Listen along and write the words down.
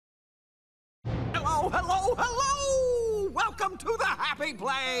Hello, hello, hello! Welcome to the happy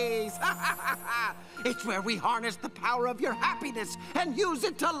place! It's where we harness the power of your happiness and use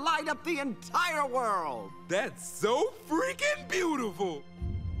it to light up the entire world! That's so freaking beautiful!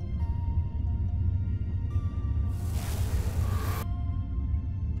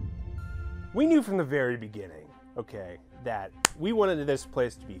 We knew from the very beginning, okay, that we wanted this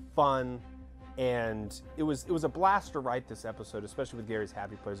place to be fun, and it was a blast to write this episode, especially with Gary's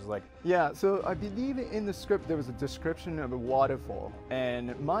Happy Place. It was like, yeah, so I believe in the script there was a description of a waterfall,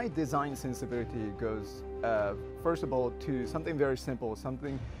 and my design sensibility goes, first of all, to something very simple,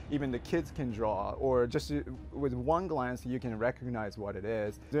 something even the kids can draw, or just with one glance you can recognize what it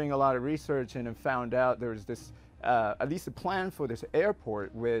is. Doing a lot of research and I found out there's this at least a plan for this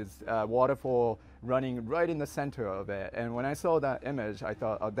airport with waterfall running right in the center of it. And when I saw that image, I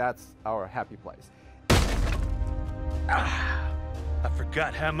thought, oh, that's our happy place. I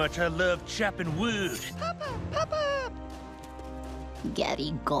forgot how much I love chopping wood. Papa!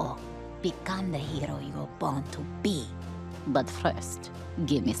 Gary, go. Become the hero you were born to be. But first,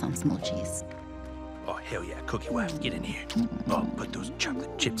 give me some smoochies. Oh, hell yeah, Cookie Wife, get in here. Oh, put those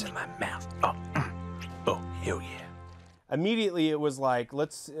chocolate chips in my mouth. Oh, hell yeah. Immediately it was like,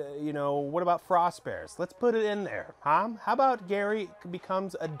 let's, what about Frost Bears? Let's put it in there, huh? How about Gary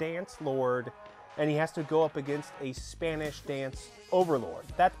becomes a dance lord and he has to go up against a Spanish dance overlord?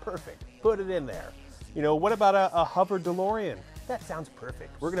 That's perfect. Put it in there. What about a hover DeLorean? That sounds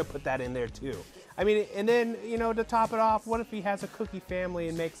perfect. We're going to put that in there too. I mean, and then, to top it off, what if he has a cookie family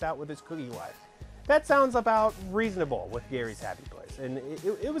and makes out with his cookie wife? That sounds about reasonable with Gary's Happy Place. And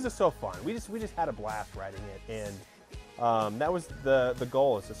it was just so fun. We just had a blast writing it. And that was the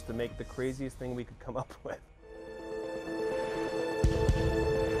goal, is just to make the craziest thing we could come up with.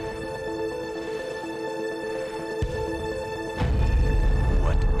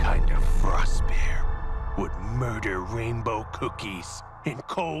 What kind of frost bear would murder rainbow cookies in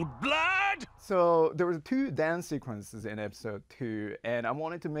cold blood? So there were 2 dance sequences in episode 2, and I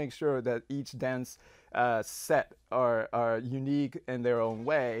wanted to make sure that each dance set are unique in their own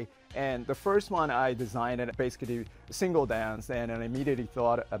way. And the first one I designed it basically a single dance, and I immediately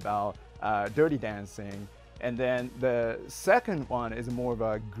thought about Dirty Dancing. And then the second one is more of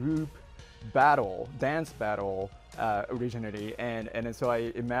a group battle, dance battle originally, and so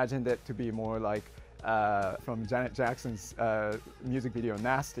I imagined it to be more like from Janet Jackson's music video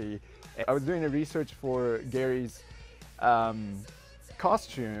Nasty. I was doing the research for Gary's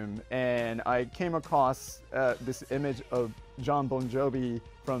costume, and I came across this image of John Bon Jovi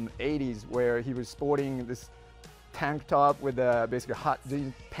from the 80s where he was sporting this tank top with basically hot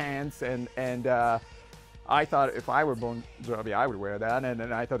jeans pants, and I thought if I were Bon Jovi I would wear that, and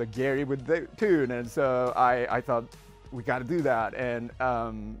then I thought that Gary would too, and so I thought we got to do that, and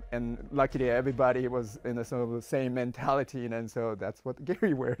luckily everybody was in the sort of the same mentality, and so that's what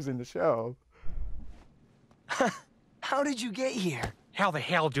Gary wears in the show. How did you get here? How the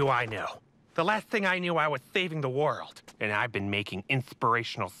hell do I know? The last thing I knew, I was saving the world. And I've been making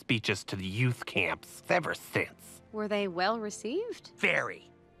inspirational speeches to the youth camps ever since. Were they well received?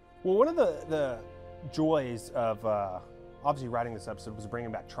 Very. Well, one of the joys of obviously writing this episode was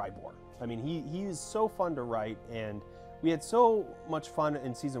bringing back Tribor. I mean, he is so fun to write, and we had so much fun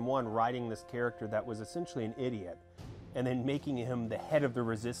in season 1 writing this character that was essentially an idiot and then making him the head of the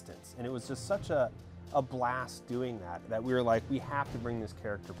resistance. And it was just such a blast doing that we were like, we have to bring this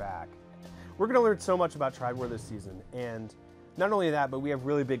character back. We're going to learn so much about Tribor this season, and not only that, but we have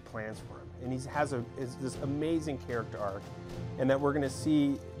really big plans for him. And he has this amazing character arc, and that we're going to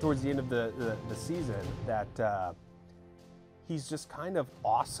see towards the end of the season that he's just kind of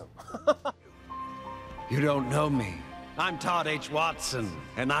awesome. You don't know me. I'm Todd H. Watson,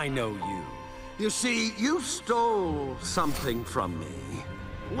 and I know you. You see, you stole something from me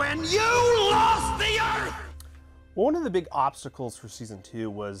when you lost the Earth! Well, one of the big obstacles for season 2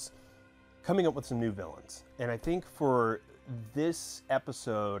 was coming up with some new villains. And I think for this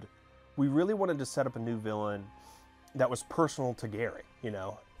episode, we really wanted to set up a new villain that was personal to Gary,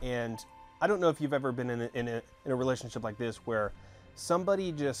 And I don't know if you've ever been in a relationship like this where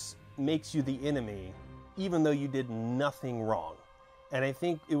somebody just makes you the enemy even though you did nothing wrong. And I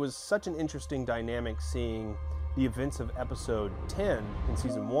think it was such an interesting dynamic seeing the events of episode 10 in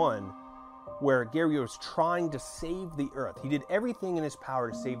season 1, where Gary was trying to save the Earth. He did everything in his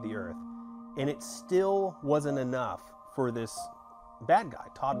power to save the Earth, and it still wasn't enough for this bad guy,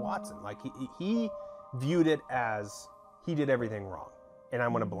 Todd Watson. Like, he viewed it as he did everything wrong, and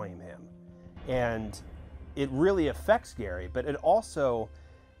I'm going to blame him. And it really affects Gary, but it also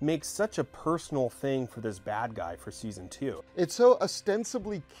makes such a personal thing for this bad guy for season 2. It's so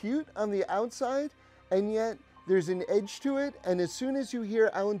ostensibly cute on the outside, and yet there's an edge to it, and as soon as you hear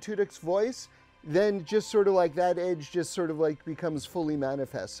Alan Tudyk's voice, then just sort of like that edge just sort of like becomes fully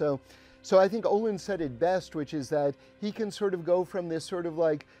manifest. So I think Olin said it best, which is that he can sort of go from this sort of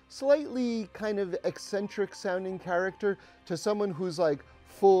like slightly kind of eccentric sounding character to someone who's like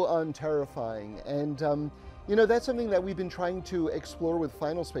full on terrifying. And you know, that's something that we've been trying to explore with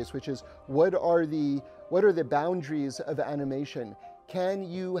Final Space, which is what are the boundaries of animation? Can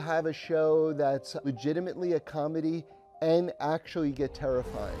you have a show that's legitimately a comedy and actually get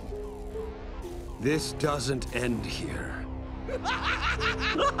terrifying? This doesn't end here.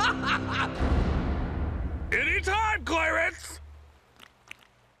 Anytime, Clarence!